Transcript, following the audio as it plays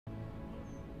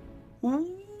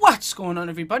What's going on,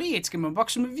 everybody? It's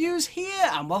GameUnboxingReviews here,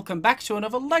 and welcome back to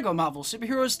another LEGO Marvel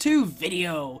Superheroes 2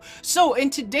 video. So, in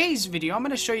today's video, I'm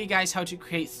going to show you guys how to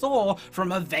create Thor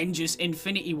from Avengers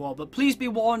Infinity War. But please be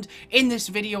warned, in this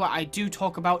video, I do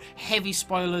talk about heavy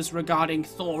spoilers regarding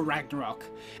Thor Ragnarok.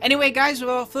 Anyway, guys,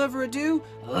 without further ado,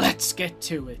 let's get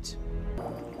to it.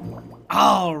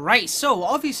 Alright, so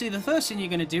obviously the first thing you're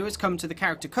going to do is come to the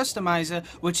character customizer,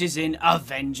 which is in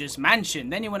Avengers Mansion.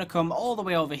 Then you want to come all the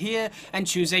way over here and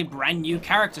choose a brand new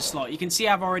character slot. You can see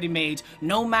I've already made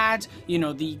Nomad, you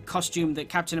know, the costume that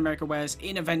Captain America wears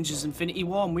in Avengers Infinity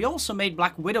War, and we also made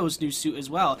Black Widow's new suit as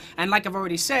well. And like I've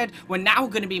already said, we're now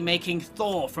going to be making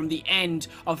Thor from the end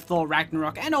of Thor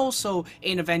Ragnarok and also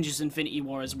in Avengers Infinity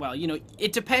War as well. You know,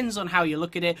 it depends on how you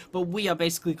look at it, but we are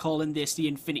basically calling this the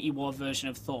Infinity War version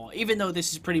of Thor, even though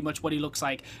this is pretty much what he looks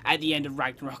like at the end of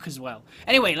Ragnarok as well.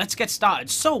 Anyway, let's get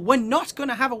started. So, we're not going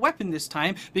to have a weapon this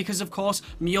time because, of course,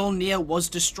 Mjolnir was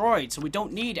destroyed, so we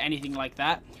don't need anything like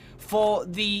that. For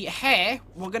the hair,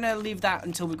 we're going to leave that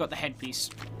until we've got the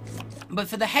headpiece. But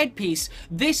for the headpiece,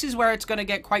 this is where it's going to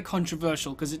get quite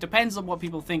controversial because it depends on what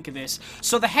people think of this.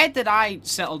 So the head that I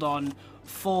settled on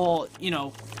for, you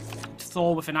know,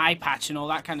 Thor with an eye patch and all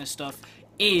that kind of stuff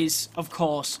is, of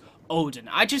course, Odin.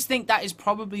 I just think that is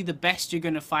probably the best you're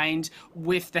going to find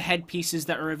with the headpieces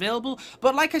that are available.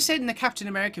 But like I said in the Captain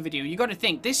America video, you got to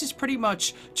think this is pretty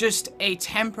much just a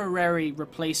temporary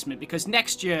replacement, because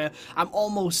next year I'm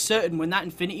almost certain when that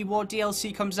Infinity War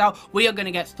DLC comes out, we are going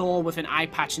to get Thor with an eye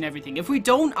patch and everything. If we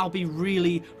don't, I'll be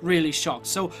really shocked.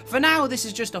 So for now, this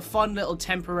is just a fun little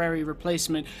temporary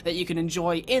replacement that you can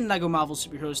enjoy in LEGO Marvel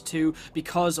Superheroes 2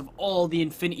 because of all the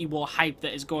Infinity War hype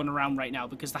that is going around right now,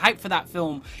 because the hype for that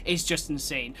film is just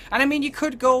insane. And I mean, you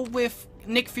could go with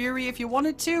Nick Fury if you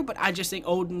wanted to, but I just think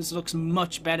Odin's looks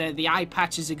much better. The eye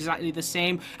patch is exactly the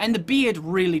same, and the beard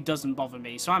really doesn't bother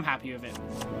me, so I'm happy with it.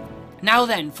 Now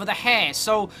then, for the hair.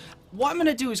 So what I'm going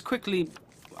to do is quickly,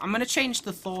 I'm going to change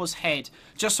the Thor's head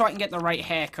just so I can get the right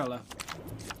hair color.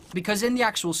 Because in the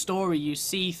actual story, you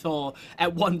see Thor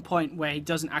at one point where he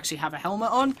doesn't actually have a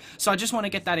helmet on. So I just want to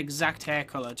get that exact hair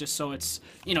color just so it's,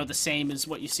 you know, the same as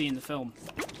what you see in the film.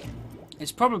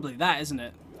 It's probably that, isn't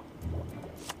it?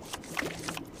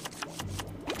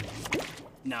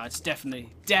 No, it's definitely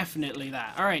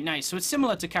that. Alright, nice. So it's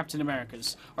similar to Captain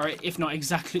America's, or if not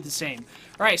exactly the same.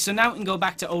 Alright, so now we can go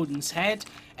back to Odin's head.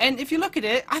 And if you look at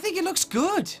it, I think it looks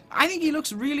good. I think he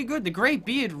looks really good. The grey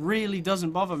beard really doesn't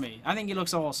bother me. I think he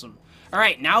looks awesome.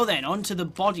 Alright, now then, onto the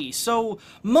body. So,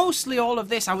 mostly all of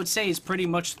this, I would say, is pretty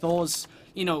much Thor's,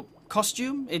 you know,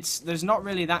 costume. There's not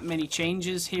really that many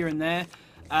changes here and there.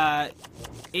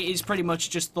 It is pretty much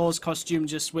just Thor's costume,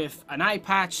 just with an eye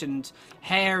patch and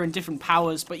hair and different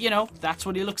powers. But, you know, that's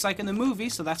what he looks like in the movie,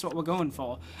 so that's what we're going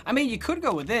for. I mean, you could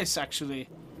go with this, actually,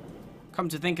 come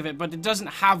to think of it, but it doesn't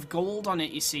have gold on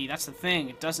it, you see. That's the thing.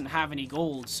 It doesn't have any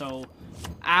gold, so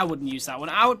I wouldn't use that one.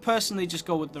 I would personally just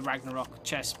go with the Ragnarok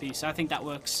chest piece. I think that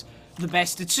works the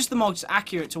best. It's just the most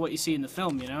accurate to what you see in the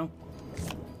film, you know?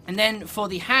 And then for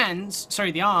the hands,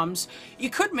 sorry, the arms, you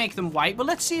could make them white, but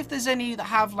let's see if there's any that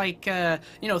have, like,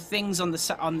 you know, things on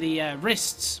the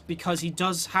wrists, because he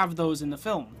does have those in the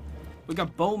film. We've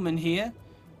got Bowman here.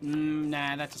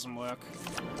 Nah, that doesn't work.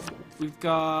 We've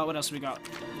got, what else have we got?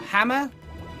 Hammer?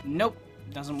 Nope,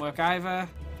 doesn't work either.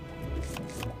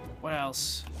 What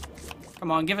else?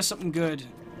 Come on, give us something good.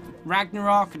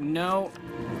 Ragnarok? No.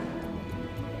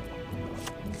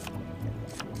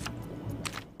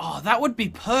 Oh, that would be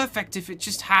perfect if it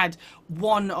just had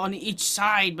one on each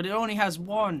side, but it only has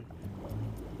one.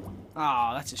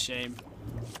 Oh, that's a shame.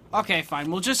 Okay,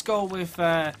 fine. We'll just go with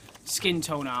skin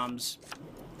tone arms.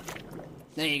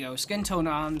 There you go, skin tone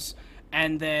arms.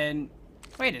 And then...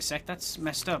 Wait a sec, that's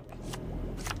messed up.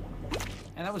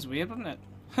 Yeah, that was weird, wasn't it?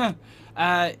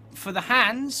 Huh. For the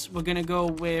hands, we're going to go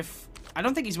with... I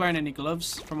don't think he's wearing any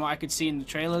gloves from what I could see in the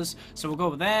trailers, so we'll go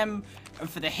with them. And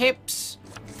for the hips,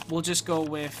 we'll just go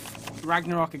with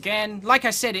Ragnarok again. Like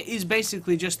I said, it is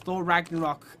basically just Thor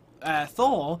Ragnarok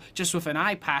Thor, just with an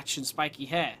eye patch and spiky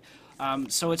hair.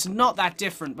 So it's not that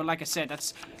different, but like I said,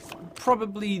 that's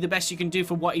probably the best you can do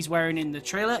for what he's wearing in the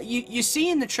trailer. You see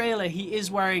in the trailer, he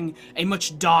is wearing a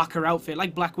much darker outfit.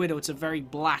 Like Black Widow, it's a very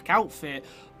black outfit.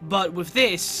 But with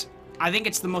this, I think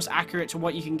it's the most accurate to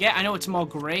what you can get. I know it's more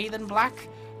grey than black,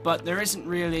 but there isn't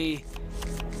really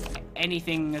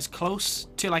anything as close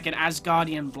to like an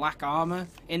Asgardian black armor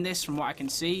in this from what I can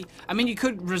see. I mean, you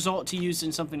could resort to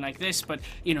using something like this, but,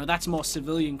 you know, that's more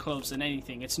civilian clothes than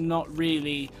anything. It's not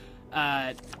really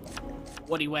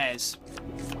what he wears.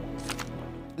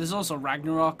 There's also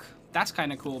Ragnarok, that's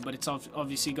kind of cool, but it's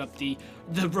obviously got the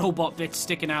robot bit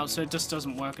sticking out, so it just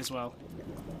doesn't work as well.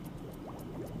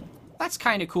 That's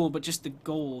kind of cool, but just the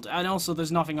gold, and also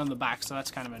there's nothing on the back, so that's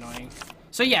kind of annoying.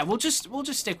 So yeah, we'll just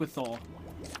stick with Thor.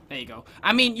 There you go.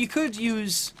 I mean, you could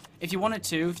use, if you wanted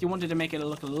to make it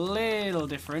look a little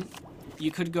different,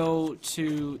 you could go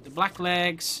to the black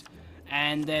legs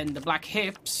and then the black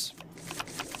hips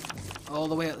all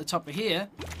the way at the top of here.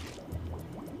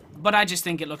 But I just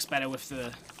think it looks better with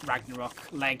the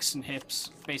Ragnarok legs and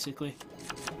hips, basically.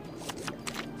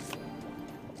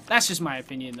 That's just my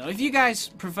opinion, though. If you guys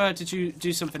prefer to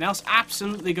do something else,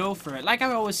 absolutely go for it. Like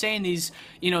I always say in these,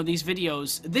 these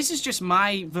videos, this is just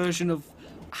my version of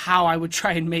how I would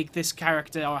try and make this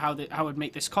character, or how I would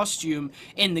make this costume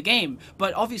in the game.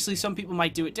 But obviously some people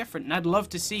might do it different, and I'd love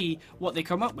to see what they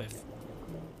come up with.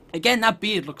 Again, that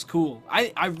beard looks cool.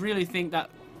 I really think that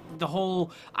the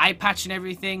whole eye patch and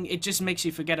everything, it just makes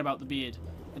you forget about the beard.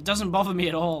 It doesn't bother me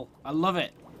at all. I love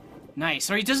it. Nice.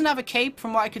 So he doesn't have a cape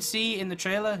from what I could see in the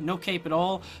trailer. No cape at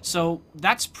all. So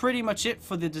that's pretty much it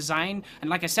for the design. And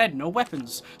like I said, no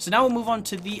weapons. So now we'll move on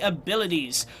to the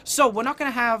abilities. So we're not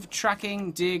going to have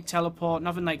tracking, dig, teleport,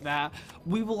 nothing like that.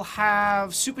 We will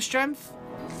have super strength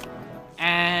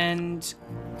and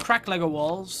crack Lego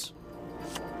walls.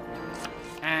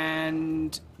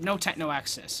 And no techno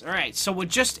access. Alright, so we're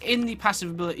just in the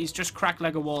passive abilities, just crack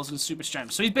Lego walls and super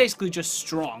strength. So he's basically just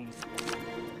strong.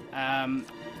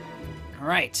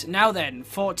 Alright, now then,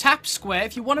 for tap square,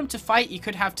 if you want him to fight, you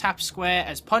could have tap square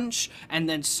as punch, and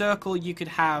then circle you could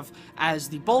have as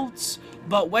the bolts,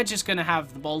 but we're just going to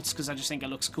have the bolts because I just think it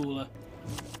looks cooler.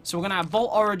 So we're going to have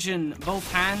bolt origin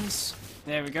both hands.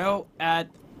 There we go.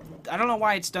 I don't know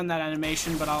why it's done that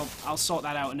animation, but I'll sort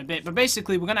that out in a bit. But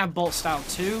basically, we're going to have bolt style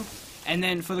 2, and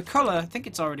then for the color, I think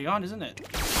it's already on, isn't it?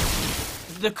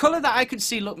 The color that I could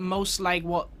see look most like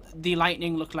what the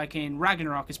lightning looked like in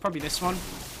Ragnarok is probably this one.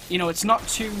 It's not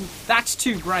too, that's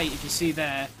too bright if you see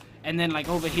there, and then like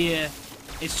over here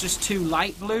it's just too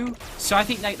light blue, so I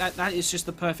think like that is just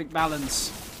the perfect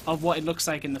balance of what it looks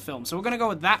like in the film. So we're going to go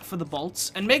with that for the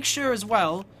bolts, and make sure as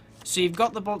well, so you've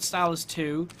got the bolt style as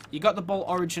 2, you got the bolt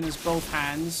origin as both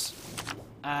hands,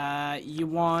 you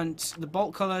want the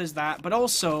bolt color as that, but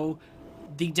also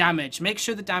the damage, make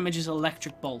sure the damage is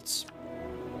electric bolts.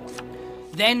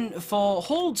 Then for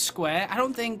hold square, I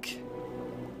don't think...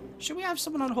 Should we have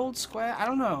someone on hold square? I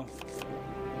don't know.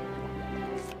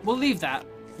 We'll leave that.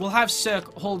 We'll have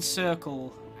hold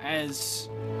circle as...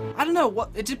 I don't know. What.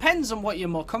 It depends on what you're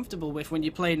more comfortable with when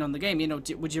you're playing on the game.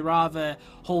 Would you rather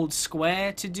hold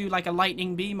square to do like a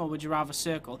lightning beam, or would you rather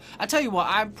circle? I tell you what,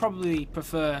 I probably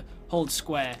prefer hold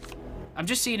square. I'm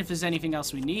just seeing if there's anything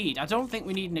else we need. I don't think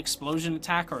we need an explosion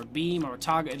attack or a beam or a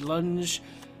targeted lunge.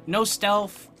 No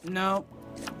stealth. No.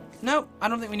 Nope, I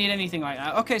don't think we need anything like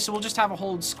that. Okay, so we'll just have a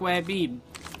hold square beam.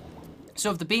 So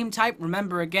if the beam type,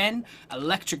 remember again,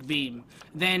 electric beam.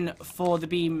 Then for the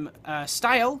beam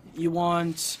style, you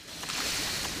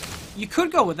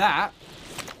could go with that,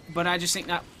 but I just think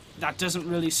that doesn't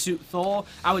really suit Thor.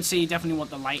 I would say you definitely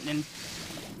want the lightning.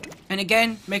 And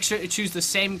again, make sure to choose the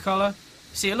same color.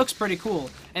 See, it looks pretty cool.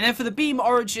 And then for the beam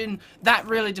origin, that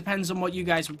really depends on what you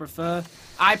guys would prefer.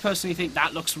 I personally think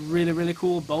that looks really, really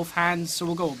cool, both hands, so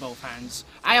we'll go with both hands.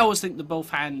 I always think the both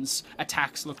hands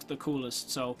attacks look the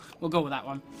coolest, so we'll go with that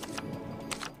one.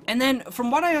 And then,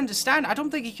 from what I understand, I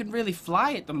don't think he can really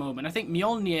fly at the moment. I think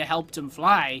Mjolnir helped him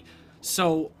fly,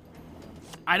 so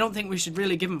I don't think we should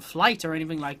really give him flight or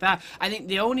anything like that. I think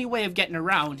the only way of getting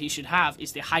around he should have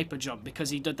is the hyper jump,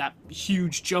 because he did that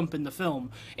huge jump in the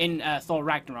film in Thor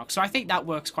Ragnarok. So I think that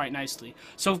works quite nicely.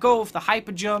 So we'll go with the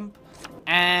hyper jump,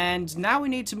 and now we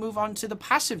need to move on to the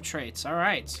passive traits.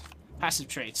 Alright, passive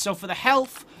traits. So for the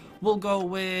health, we'll go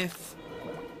with...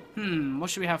 what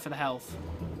should we have for the health?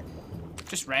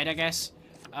 Just red, I guess.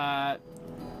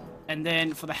 And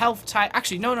then for the health type...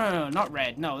 Actually, no, not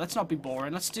red. No, let's not be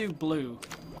boring. Let's do blue.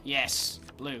 Yes,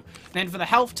 blue. Then for the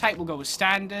health type, we'll go with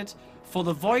standard. For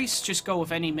the voice, just go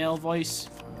with any male voice.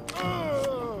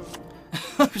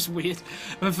 That was weird.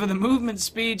 But for the movement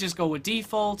speed, just go with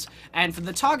default. And for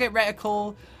the target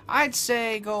reticle, I'd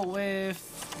say go with...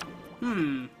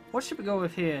 what should we go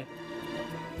with here?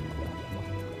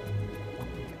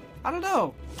 I don't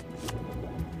know.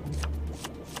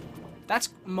 That's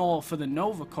more for the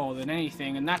Nova Core than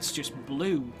anything, and that's just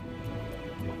blue.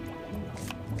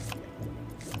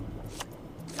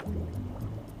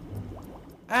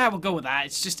 We'll go with that.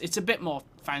 It's a bit more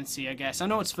fancy, I guess. I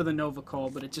know it's for the Nova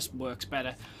Core, but it just works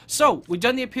better. So, we've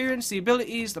done the appearance, the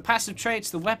abilities, the passive traits,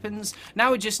 the weapons.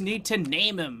 Now we just need to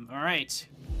name him. Alright.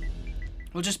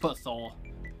 We'll just put Thor,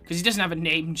 because he doesn't have a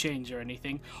name change or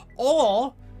anything.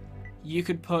 Or... you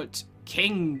could put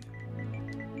King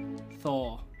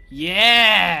Thor.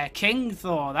 Yeah, King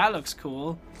Thor. That looks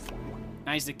cool.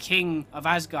 Now he's the king of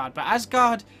Asgard. But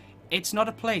Asgard, it's not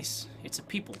a place. It's a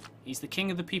people. He's the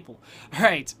king of the people.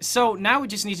 Alright, so now we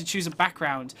just need to choose a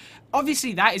background.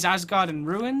 Obviously, that is Asgard in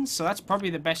ruins, so that's probably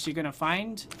the best you're going to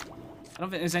find. I don't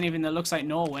think there's anything that looks like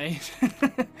Norway.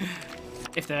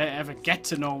 If they ever get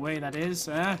to Norway, that is.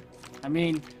 I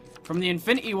mean, from the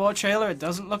Infinity War trailer, it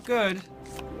doesn't look good.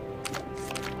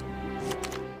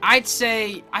 I'd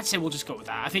say we'll just go with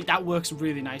that. I think that works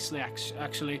really nicely,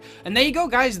 actually. And there you go,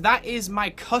 guys. That is my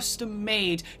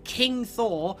custom-made King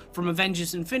Thor from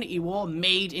Avengers Infinity War,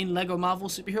 made in LEGO Marvel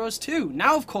Superheroes 2.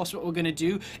 Now, of course, what we're going to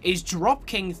do is drop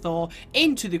King Thor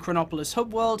into the Chronopolis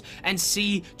HUB World and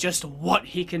see just what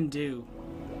he can do.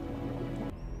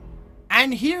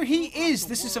 And here he is.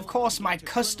 This is, of course, my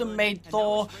custom-made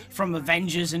Thor from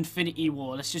Avengers Infinity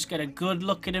War. Let's just get a good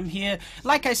look at him here.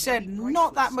 Like I said,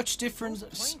 not that much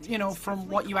difference, you know, from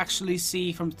what you actually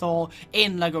see from Thor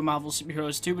in LEGO Marvel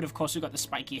Superheroes 2. But, of course, we've got the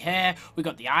spiky hair, we've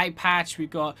got the eye patch, we've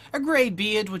got a grey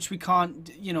beard, which we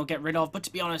can't, you know, get rid of. But,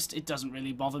 to be honest, it doesn't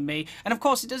really bother me. And, of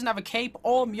course, it doesn't have a cape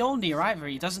or Mjolnir either.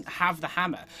 He doesn't have the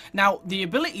hammer. Now, the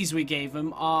abilities we gave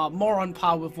him are more on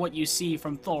par with what you see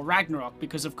from Thor Ragnarok.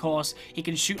 Because, of course, he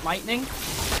can shoot lightning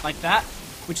like that,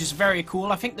 which is very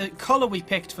cool. I think the color we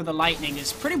picked for the lightning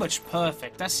is pretty much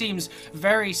perfect. That seems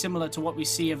very similar to what we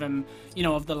see of him, you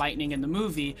know, of the lightning in the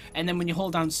movie. And then when you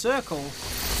hold down circle,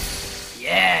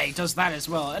 yeah, he does that as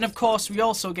well. And of course, we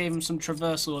also gave him some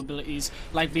traversal abilities,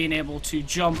 like being able to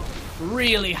jump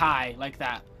really high like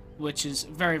that, which is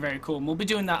very, very cool. And we'll be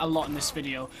doing that a lot in this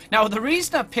video. Now, the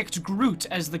reason I picked Groot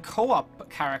as the co-op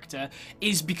character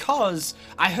is because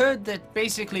I heard that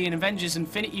basically in Avengers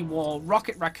Infinity War,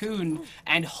 Rocket Raccoon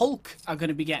and Hulk are going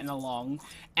to be getting along.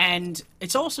 And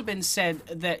it's also been said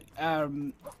that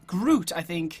Groot, I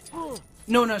think...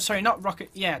 No, sorry, not Rocket...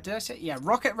 Yeah, did I say... Yeah,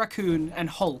 Rocket Raccoon and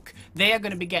Hulk, they are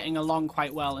going to be getting along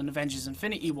quite well in Avengers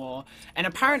Infinity War. And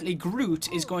apparently Groot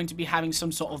is going to be having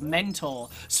some sort of mentor.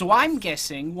 So I'm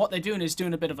guessing what they're doing is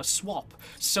doing a bit of a swap.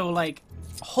 So, like,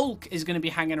 Hulk is going to be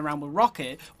hanging around with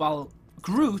Rocket, while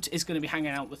Groot is going to be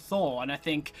hanging out with Thor. And I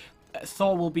think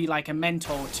Thor will be like a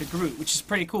mentor to Groot, which is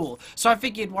pretty cool. So I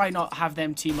figured why not have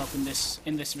them team up in this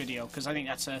video, because I think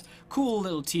that's a cool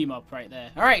little team up right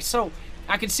there. Alright, so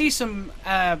I can see some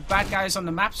bad guys on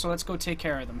the map, so let's go take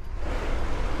care of them.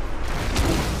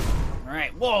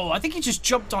 Alright, whoa, I think he just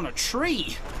jumped on a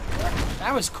tree.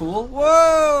 That was cool.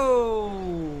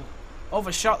 Whoa!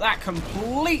 Overshot that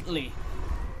completely.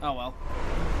 Oh well.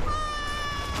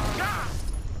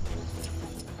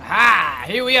 Aha!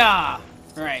 Here we are!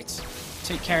 Alright,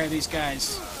 take care of these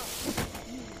guys.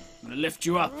 I'm gonna lift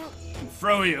you up and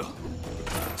throw you.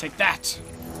 Take that.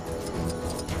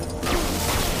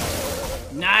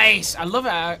 Nice! I love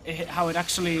it, how it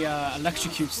actually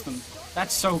electrocutes them.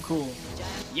 That's so cool.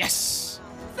 Yes!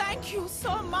 Thank you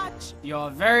so much! You're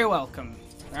very welcome.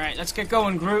 Alright, let's get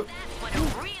going, Groot.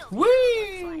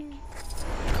 Whee!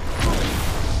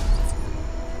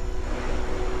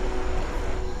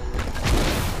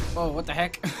 Oh, what the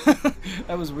heck?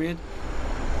 That was weird.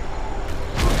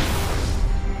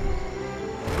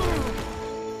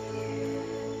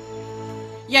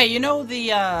 Yeah, you know,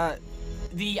 the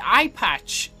eye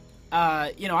patch,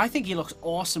 you know, I think he looks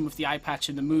awesome with the eye patch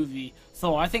in the movie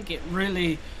Thor. I think it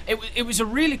really, it was a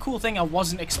really cool thing I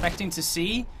wasn't expecting to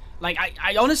see. Like,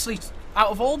 I honestly, out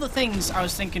of all the things I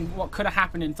was thinking what could have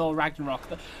happened in Thor Ragnarok,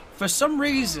 for some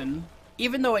reason,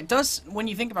 even though it does, when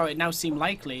you think about it, now seem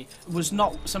likely, it was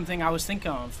not something I was thinking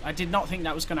of. I did not think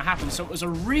that was going to happen, so it was a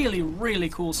really, really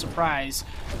cool surprise.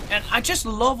 And I just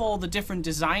love all the different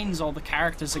designs all the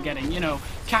characters are getting. You know,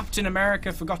 Captain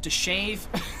America forgot to shave,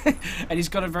 and he's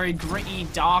got a very gritty,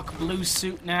 dark blue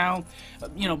suit now.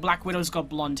 You know, Black Widow's got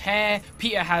blonde hair.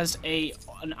 Peter has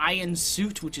an iron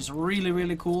suit, which is really,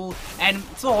 really cool. And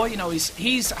Thor, you know,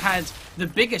 he's had the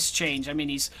biggest change. I mean,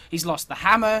 he's lost the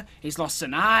hammer, he's lost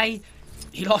an eye,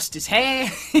 he lost his hair.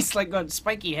 He's like got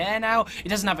spiky hair now. He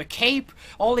doesn't have a cape.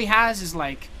 All he has is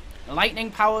like lightning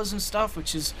powers and stuff,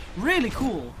 which is really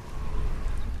cool.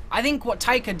 I think what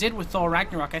Taika did with Thor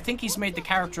Ragnarok, I think he's made the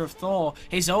character of Thor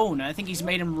his own. I think he's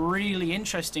made him really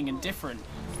interesting and different.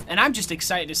 And I'm just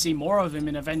excited to see more of him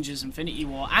in Avengers Infinity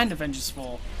War and Avengers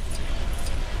 4.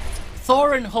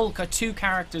 Thor and Hulk are two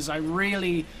characters I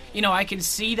really, you know, I can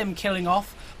see them killing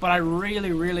off, but I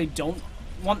really, really don't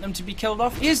want them to be killed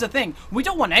off. Here's the thing, we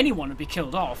don't want anyone to be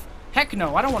killed off. Heck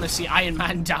no, I don't want to see Iron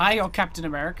Man die or Captain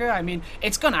America. I mean,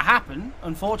 it's gonna happen,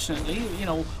 unfortunately. You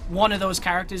know, one of those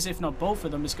characters, if not both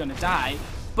of them, is gonna die.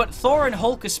 But Thor and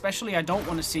Hulk especially I don't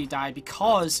want to see die,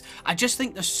 because I just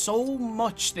think there's so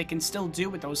much they can still do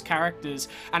with those characters.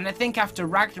 And I think after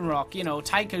Ragnarok, you know,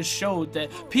 Taika showed that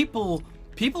people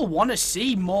want to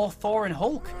see more Thor and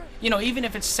Hulk. You know, even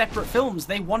if it's separate films,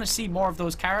 they want to see more of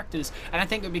those characters. And I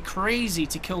think it would be crazy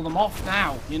to kill them off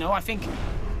now. You know, I think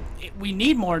we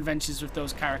need more adventures with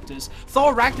those characters.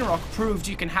 Thor Ragnarok proved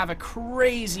you can have a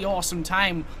crazy awesome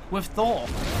time with Thor.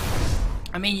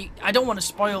 I mean, I don't want to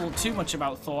spoil too much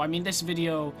about Thor. I mean, this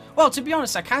video... Well, to be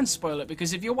honest, I can spoil it,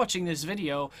 because if you're watching this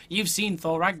video, you've seen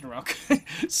Thor Ragnarok.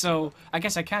 So, I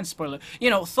guess I can spoil it. You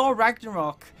know, Thor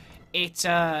Ragnarok, it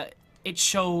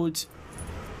showed...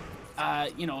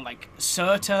 you know, like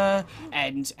Surtur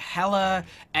and Hela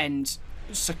and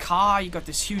Sakaar. You got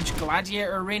this huge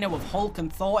gladiator arena with Hulk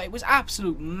and Thor. It was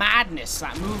absolute madness,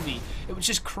 that movie. It was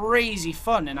just crazy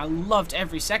fun, and I loved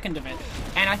every second of it.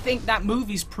 And I think that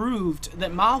movie's proved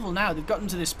that Marvel now, they've gotten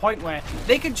to this point where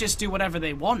they could just do whatever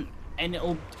they want, and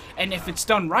if it's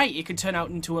done right, it could turn out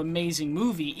into an amazing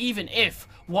movie, even if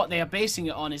what they are basing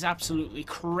it on is absolutely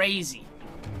crazy.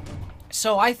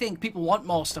 So I think people want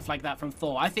more stuff like that from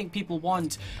Thor. I think people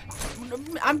want...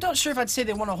 I'm not sure if I'd say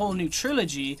they want a whole new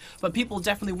trilogy, but people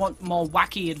definitely want more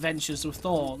wacky adventures with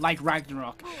Thor, like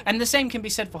Ragnarok. And the same can be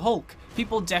said for Hulk.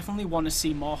 People definitely want to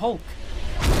see more Hulk.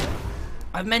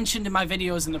 I've mentioned in my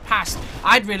videos in the past,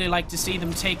 I'd really like to see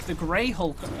them take the Grey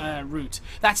Hulk route.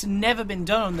 That's never been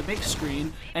done on the big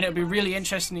screen, and it would be really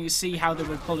interesting to see how they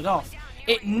would pull it off.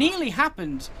 It nearly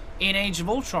happened in Age of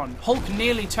Ultron. Hulk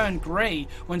nearly turned grey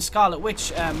when Scarlet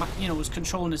Witch, you know, was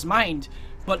controlling his mind,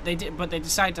 but they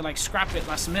decided to like scrap it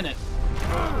last minute.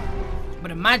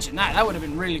 But imagine that. That would have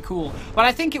been really cool. But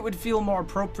I think it would feel more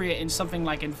appropriate in something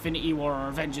like Infinity War or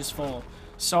Avengers 4.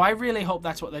 So I really hope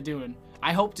that's what they're doing.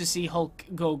 I hope to see Hulk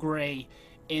go grey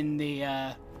in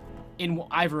the in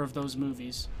either of those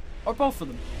movies, or both of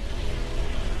them.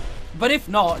 But if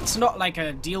not, it's not like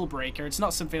a deal breaker. It's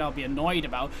not something I'll be annoyed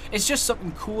about. It's just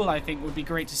something cool I think would be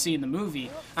great to see in the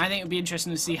movie. I think it would be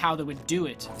interesting to see how they would do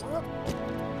it.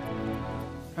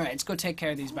 Alright, let's go take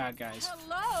care of these bad guys.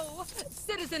 Hello,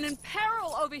 citizen in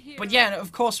peril over here. But yeah,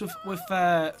 of course, with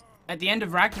at the end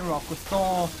of Ragnarok, with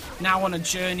Thor now on a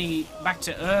journey back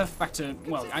to Earth, back to,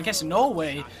 well, I guess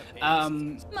Norway,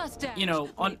 you know,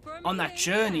 on that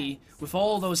journey with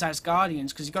all those Asgardians,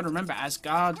 because you got to remember,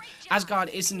 Asgard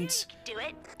isn't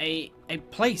a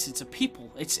place, it's a people.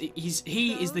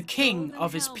 He is the king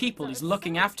of his people. He's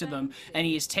looking after them, and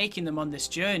he is taking them on this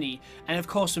journey. And of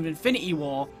course, with Infinity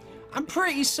War, I'm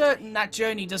pretty certain that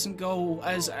journey doesn't go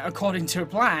as according to a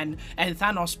plan, and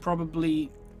Thanos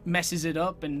probably messes it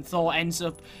up, and Thor ends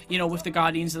up, you know, with the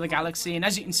Guardians of the Galaxy. And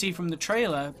as you can see from the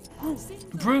trailer,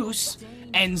 Bruce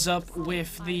ends up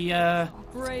with who's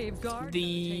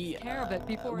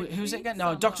it again?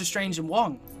 No, Doctor Strange and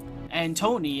Wong, and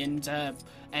Tony and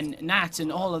Nat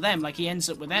and all of them. Like, he ends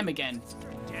up with them again.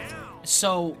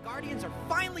 So,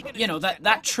 you know,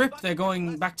 that trip they're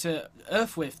going back to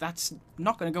Earth with, that's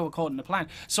not going to go according to plan.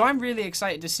 So I'm really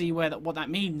excited to see what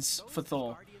that means for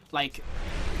Thor. Like,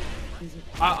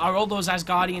 are all those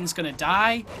Asgardians going to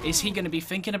die? Is he going to be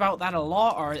thinking about that a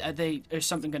lot? Or is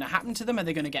something going to happen to them? Are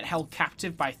they going to get held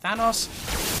captive by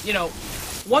Thanos? You know,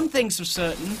 one thing's for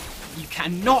certain, you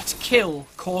cannot kill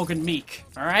Korg and Meek,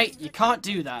 alright? You can't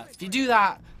do that. If you do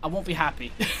that, I won't be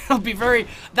happy.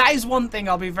 That is one thing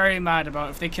I'll be very mad about,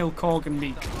 if they kill Korg and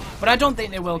Meek. But I don't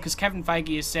think they will, because Kevin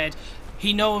Feige has said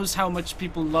he knows how much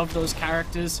people love those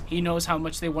characters, he knows how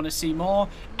much they want to see more,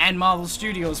 and Marvel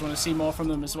Studios want to see more from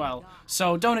them as well.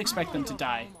 So don't expect them to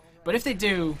die. But if they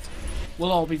do,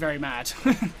 we'll all be very mad.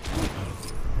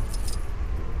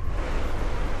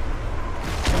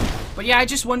 But yeah, I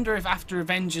just wonder if after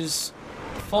Avengers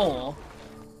 4,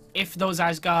 if those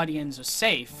Asgardians are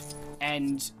safe,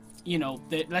 and, you know,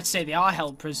 let's say they are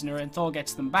held prisoner and Thor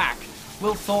gets them back,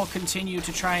 will Thor continue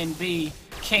to try and be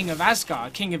king of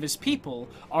Asgard, king of his people,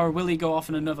 or will he go off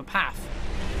on another path?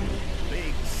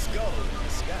 Big skull in the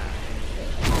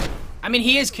sky. I mean,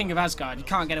 he is king of Asgard, you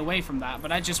can't get away from that,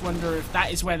 but I just wonder if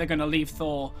that is where they're going to leave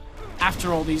Thor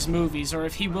after all these movies, or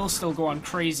if he will still go on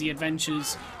crazy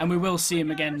adventures and we will see him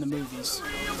again in the movies.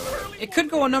 It could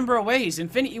go a number of ways.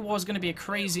 Infinity War is going to be a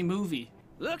crazy movie.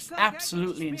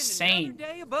 Absolutely insane.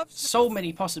 So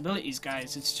many possibilities,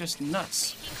 guys. It's just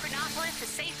nuts. Making Chronopolis a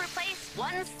safer place,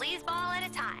 one sleazeball at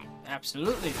a time.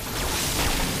 Absolutely.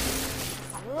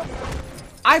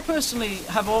 I personally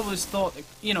have always thought that,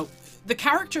 you know, the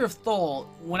character of Thor,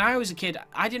 when I was a kid,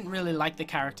 I didn't really like the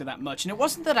character that much. And it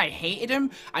wasn't that I hated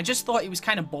him, I just thought he was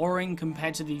kind of boring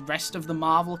compared to the rest of the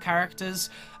Marvel characters.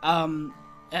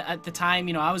 at the time.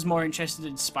 You know, I was more interested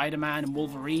in Spider-Man and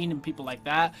Wolverine and people like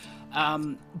that.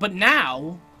 But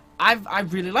now, I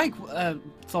really like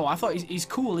Thor. I thought he's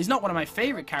cool. He's not one of my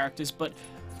favorite characters, but...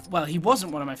 Well, he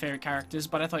wasn't one of my favorite characters,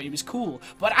 but I thought he was cool.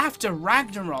 But after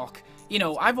Ragnarok, you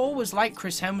know, I've always liked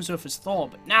Chris Hemsworth as Thor,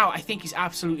 but now I think he's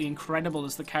absolutely incredible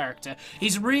as the character.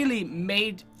 He's really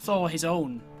made Thor his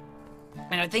own.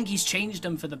 And I think he's changed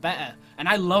him for the better. And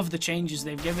I love the changes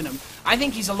they've given him. I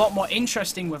think he's a lot more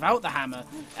interesting without the hammer,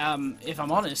 if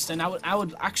I'm honest. And I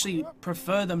would actually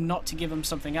prefer them not to give him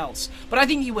something else. But I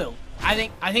think he will. I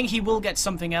think he will get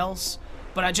something else.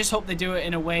 But I just hope they do it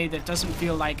in a way that doesn't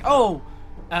feel like, oh...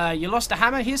 you lost a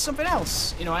hammer, here's something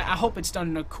else. You know, I hope it's done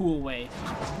in a cool way.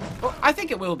 Well, I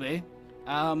think it will be.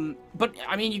 But,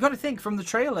 I mean, you got to think, from the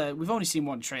trailer, we've only seen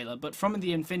one trailer, but from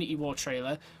the Infinity War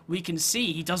trailer, we can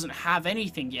see he doesn't have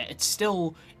anything yet. It's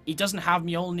still, he doesn't have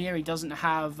Mjolnir, he doesn't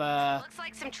have, I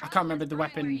can't remember the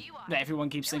weapon that everyone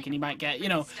keeps thinking he might get, you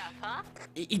know.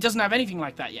 He doesn't have anything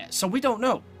like that yet, so we don't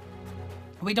know.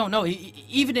 We don't know.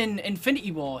 Even in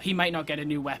Infinity War, he might not get a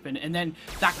new weapon, and then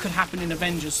that could happen in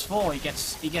Avengers 4. He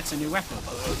gets a new weapon.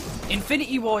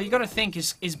 Infinity War, you got to think,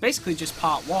 is basically just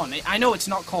part 1. I know it's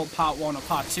not called part 1 or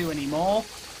part 2 anymore,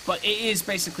 but it is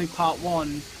basically part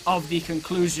 1 of the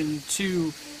conclusion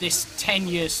to this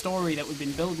 10-year story that we've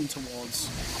been building towards.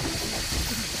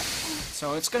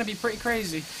 So it's going to be pretty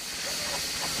crazy.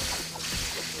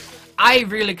 I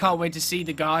really can't wait to see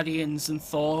the Guardians and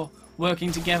Thor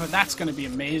working together. That's going to be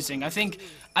amazing. I think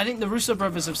the Russo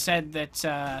brothers have said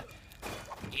that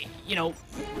you know,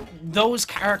 those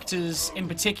characters in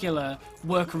particular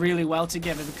work really well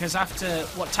together, because after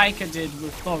what Taika did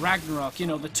with Thor Ragnarok, you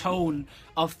know, the tone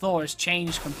of Thor has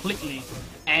changed completely,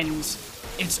 and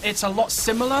it's a lot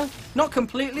similar, not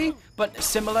completely, but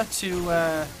similar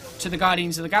to the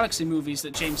Guardians of the Galaxy movies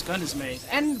that James Gunn has made.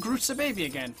 And Groot's a baby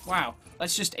again. Wow,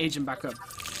 let's just age him back up.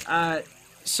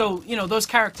 So, you know, those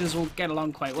characters will get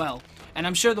along quite well. And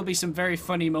I'm sure there'll be some very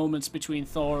funny moments between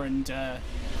Thor and the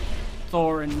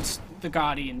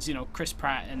Guardians, you know, Chris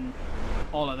Pratt and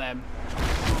all of them.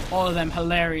 All of them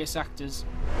hilarious actors.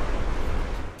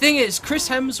 Thing is, Chris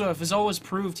Hemsworth has always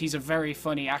proved he's a very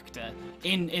funny actor.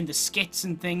 In the skits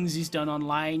and things he's done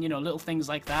online, you know, little things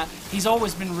like that. He's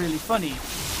always been really funny.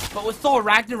 But with Thor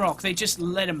Ragnarok, they just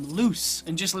let him loose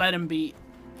and just let him be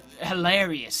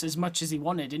hilarious as much as he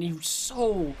wanted, and he was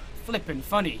so flippin'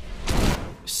 funny.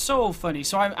 So funny.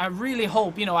 So I really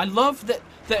hope, you know, I love that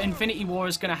Infinity War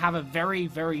is going to have a very,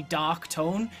 very dark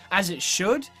tone, as it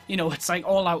should. You know, it's like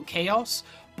all-out chaos.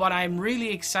 But I'm really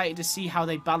excited to see how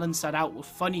they balance that out with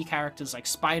funny characters like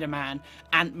Spider-Man,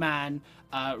 Ant-Man,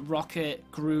 Rocket,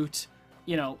 Groot,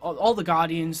 you know, all the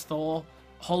Guardians, Thor,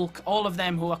 Hulk, all of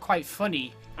them who are quite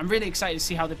funny. I'm really excited to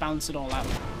see how they balance it all out.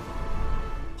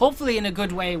 Hopefully in a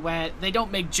good way where they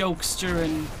don't make jokes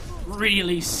during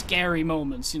really scary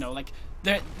moments, you know, like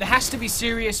there has to be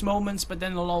serious moments, but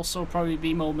then there'll also probably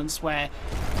be moments where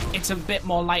it's a bit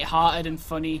more lighthearted and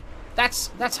funny.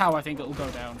 That's how I think it'll go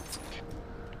down.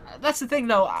 That's the thing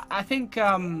though, I think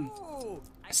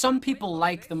some people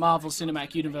like the Marvel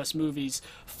Cinematic Universe movies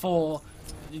for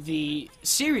the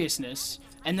seriousness,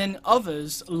 and then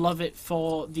others love it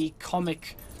for the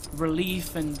comic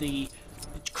relief and the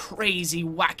crazy,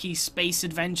 wacky space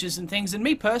adventures and things. And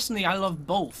me personally, I love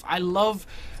both. I love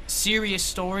serious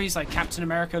stories like Captain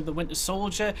America the Winter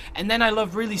Soldier, and then I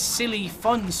love really silly,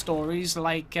 fun stories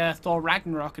like Thor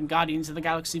Ragnarok and Guardians of the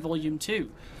Galaxy Volume 2.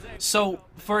 So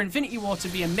for Infinity War to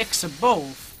be a mix of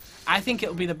both, I think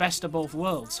it'll be the best of both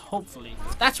worlds, hopefully.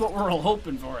 That's what we're all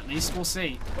hoping for, at least. We'll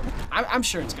see. I'm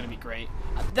sure it's going to be great.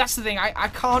 That's the thing, I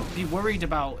can't be worried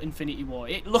about Infinity War.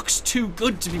 It looks too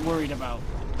good to be worried about.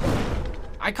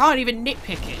 I can't even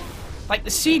nitpick it. Like,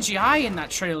 the CGI in that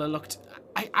trailer looked...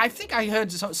 I think I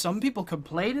heard some people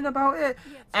complaining about it,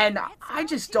 and I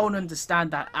just don't understand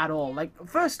that at all. Like,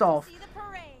 first off,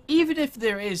 even if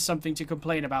there is something to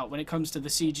complain about when it comes to the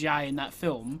CGI in that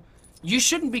film, you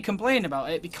shouldn't be complaining about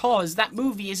it because that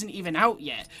movie isn't even out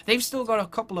yet. They've still got a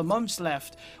couple of months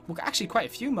left, well, actually quite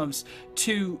a few months,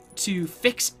 to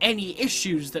fix any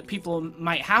issues that people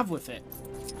might have with it.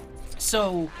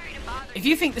 So, if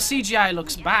you think the CGI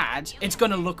looks bad, it's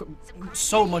going to look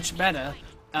so much better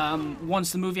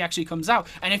once the movie actually comes out.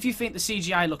 And if you think the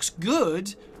CGI looks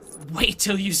good, wait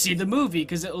till you see the movie,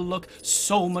 because it'll look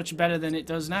so much better than it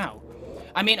does now.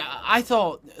 I mean, I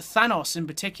thought Thanos in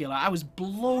particular, I was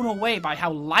blown away by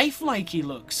how lifelike he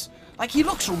looks. Like, he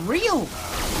looks real.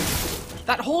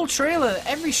 That whole trailer,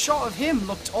 every shot of him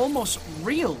looked almost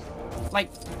real.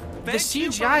 Like, the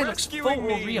CGI looks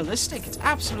photorealistic. It's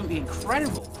absolutely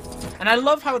incredible. And I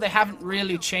love how they haven't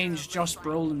really changed Josh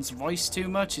Brolin's voice too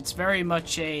much. It's very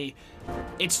much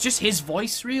it's just his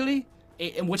voice, really.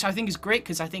 Which I think is great,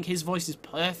 because I think his voice is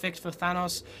perfect for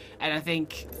Thanos. And I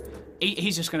think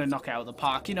he's just going to knock it out of the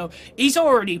park. You know, he's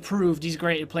already proved he's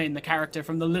great at playing the character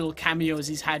from the little cameos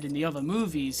he's had in the other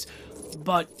movies.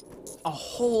 But a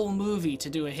whole movie to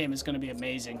do with him is going to be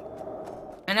amazing.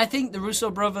 And I think the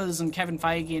Russo brothers and Kevin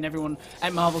Feige and everyone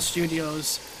at Marvel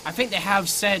Studios, I think they have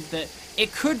said that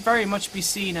it could very much be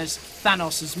seen as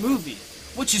Thanos' movie.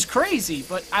 Which is crazy,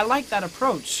 but I like that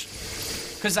approach.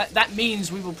 Because that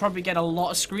means we will probably get a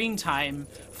lot of screen time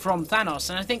from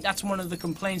Thanos. And I think that's one of the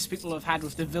complaints people have had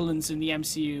with the villains in the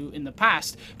MCU in the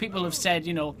past. People have said,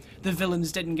 you know, the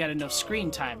villains didn't get enough screen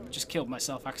time. Just killed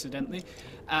myself accidentally.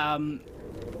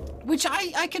 Which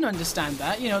I can understand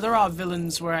that. You know, there are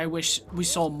villains where I wish we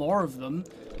saw more of them.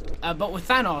 But with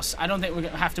Thanos, I don't think we're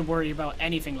going to have to worry about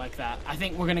anything like that. I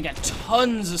think we're going to get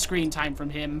tons of screen time from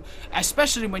him,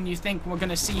 especially when you think we're going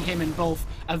to see him in both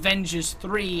Avengers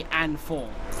 3 and 4.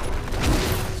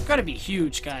 It's got to be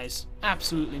huge, guys.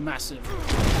 Absolutely massive.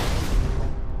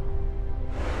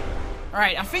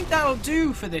 Alright, I think that'll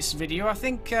do for this video. I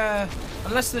think,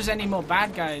 unless there's any more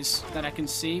bad guys that I can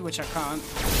see, which I can't.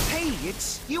 Hey,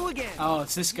 it's you again. Oh,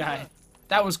 it's this guy.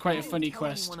 That was quite a funny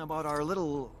quest. One about our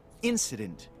little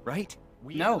incident, right?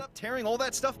 We No. ended up tearing all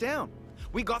that stuff down.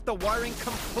 We got the wiring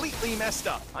completely messed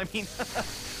up. I mean,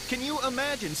 can you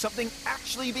imagine something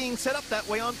actually being set up that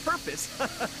way on purpose?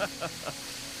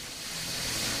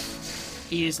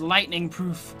 He is lightning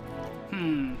proof.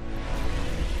 I'm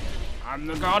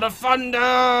the god of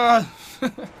thunder!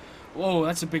 Whoa,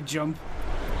 that's a big jump.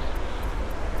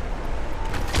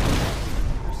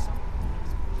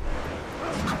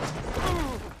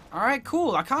 Alright,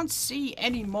 cool. I can't see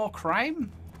any more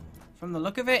crime from the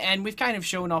look of it, and we've kind of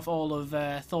shown off all of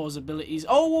Thor's abilities.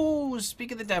 Oh,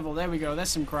 speak of the devil. There we go. There's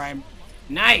some crime.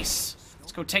 Nice!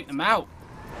 Let's go take them out.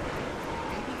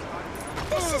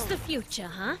 This is the future,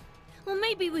 huh? Well,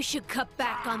 maybe we should cut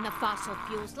back on the fossil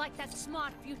fuels like that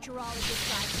smart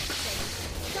futurologist guy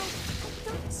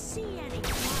said. Don't see any.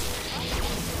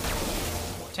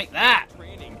 Take that!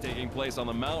 Training taking place on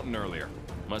the mountain earlier.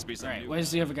 Must be some Alright, new-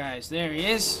 where's the other guys? There he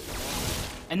is.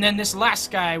 And then this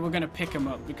last guy, we're gonna pick him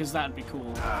up because that'd be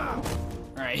cool.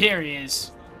 Alright, here he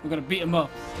is. We're gonna beat him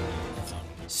up.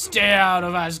 Stay out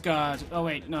of Asgard. Oh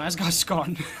wait, no, Asgard's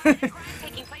gone.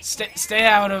 Stay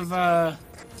out of, I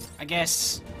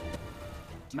guess,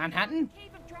 Manhattan?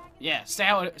 Yeah, stay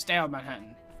out of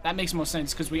Manhattan. That makes more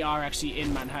sense because we are actually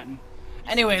in Manhattan.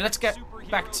 Anyway, let's get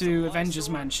back to Avengers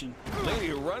Mansion. Lady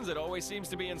who runs it always seems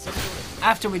to be in some sort of...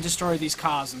 After we destroy these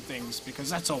cars and things, because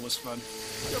that's always fun.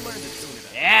 You'll learn to tune it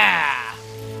out. Yeah!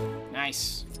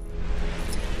 Nice.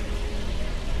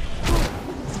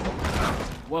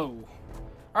 Whoa.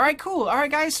 Alright, cool.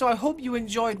 Alright, guys, so I hope you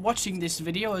enjoyed watching this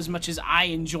video as much as I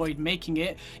enjoyed making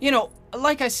it. You know,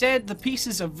 like I said, the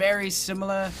pieces are very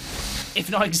similar, if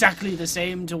not exactly the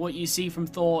same to what you see from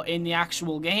Thor in the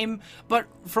actual game. But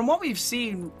from what we've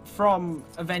seen from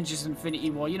Avengers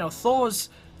Infinity War, you know, Thor's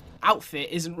outfit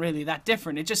isn't really that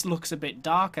different. It just looks a bit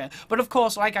darker. But of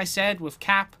course, like I said, with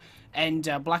Cap and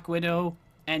Black Widow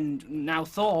and now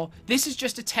Thor, this is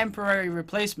just a temporary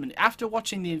replacement. After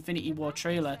watching the Infinity War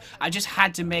trailer, I just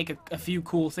had to make a few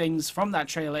cool things from that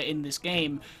trailer in this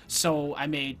game. So I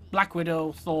made Black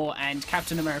Widow, Thor, and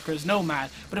Captain America's Nomad.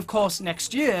 But of course,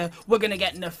 next year, we're going to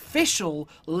get an official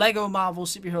LEGO Marvel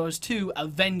Superheroes 2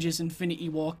 Avengers Infinity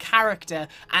War character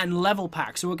and level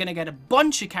pack. So we're going to get a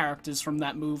bunch of characters from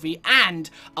that movie and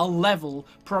a level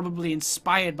probably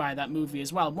inspired by that movie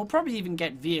as well. We'll probably even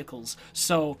get vehicles.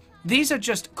 So these are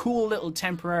just cool little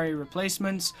temporary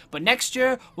replacements, but next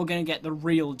year we're going to get the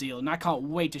real deal, and I can't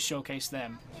wait to showcase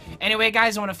them. Anyway,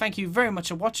 guys, I want to thank you very much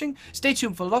for watching. Stay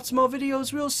tuned for lots more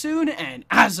videos real soon, and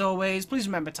as always, please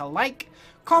remember to like,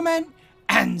 comment,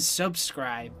 and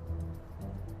subscribe.